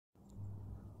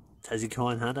Tassie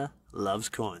Coin Hunter loves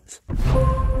coins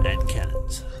and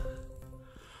cannons.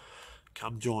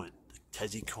 Come join the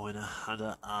Tassie Coin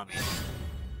Hunter army.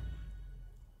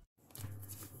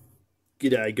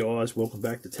 G'day guys, welcome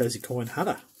back to Tassie Coin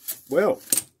Hunter. Well,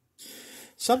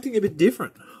 something a bit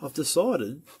different. I've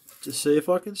decided to see if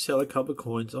I can sell a couple of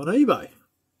coins on eBay.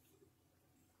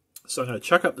 So I'm going to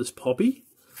chuck up this poppy,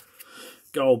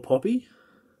 gold poppy.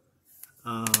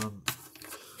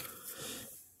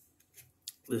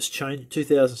 This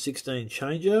 2016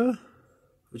 changer,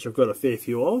 which I've got a fair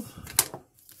few of.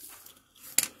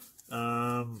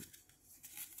 I'm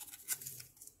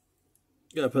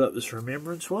going to put up this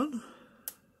remembrance one.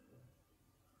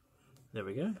 There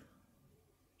we go.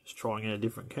 Just trying out a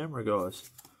different camera, guys.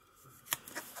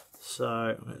 So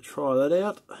I'm going to try that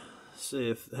out,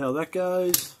 see how that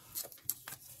goes.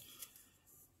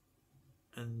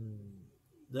 And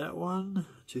that one,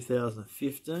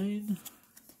 2015.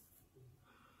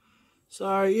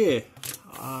 So yeah,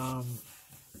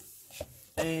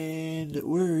 and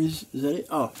where is that it?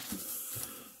 Oh,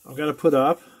 I'm going to put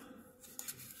up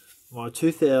my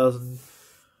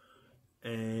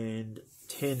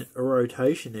 2010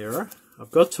 rotation error.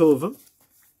 I've got two of them,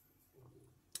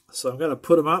 so I'm going to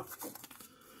put them up,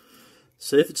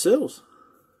 see if it sells,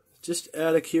 just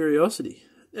out of curiosity.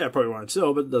 Yeah, it probably won't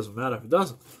sell, but it doesn't matter if it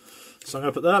doesn't. So I'm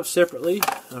going to put that up separately,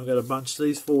 and I'm going to bunch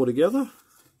these four together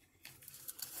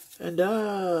and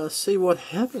see what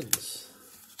happens.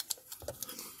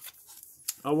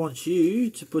 I want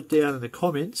you to put down in the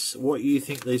comments what you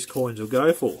think these coins will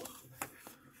go for.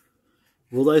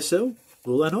 Will they sell?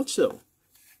 Will they not sell?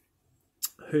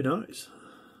 Who knows?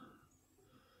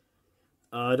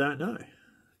 I don't know,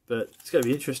 but it's going to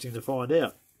be interesting to find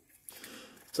out.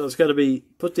 So it's going to be,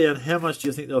 put down how much do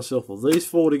you think they'll sell for. These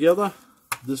four together,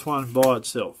 this one by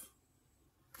itself.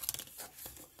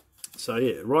 So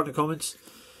yeah, write in the comments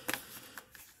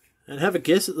and have a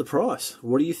guess at the price.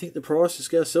 What do you think the price is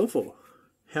going to sell for?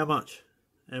 How much?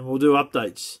 And we'll do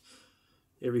updates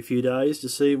every few days to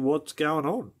see what's going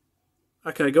on.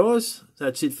 Okay guys,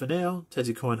 that's it for now.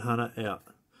 Tassie Coin Hunter out.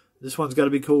 This one's going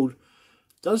to be called,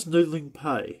 Does Noodling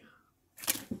Pay?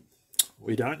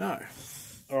 We don't know.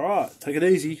 Alright, take it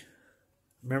easy.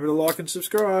 Remember to like and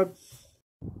subscribe.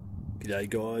 G'day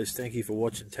guys, thank you for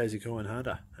watching Tassie Coin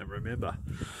Hunter. And remember,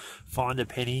 find a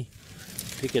penny,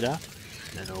 pick it up,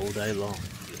 and all day long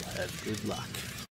you'll have good luck.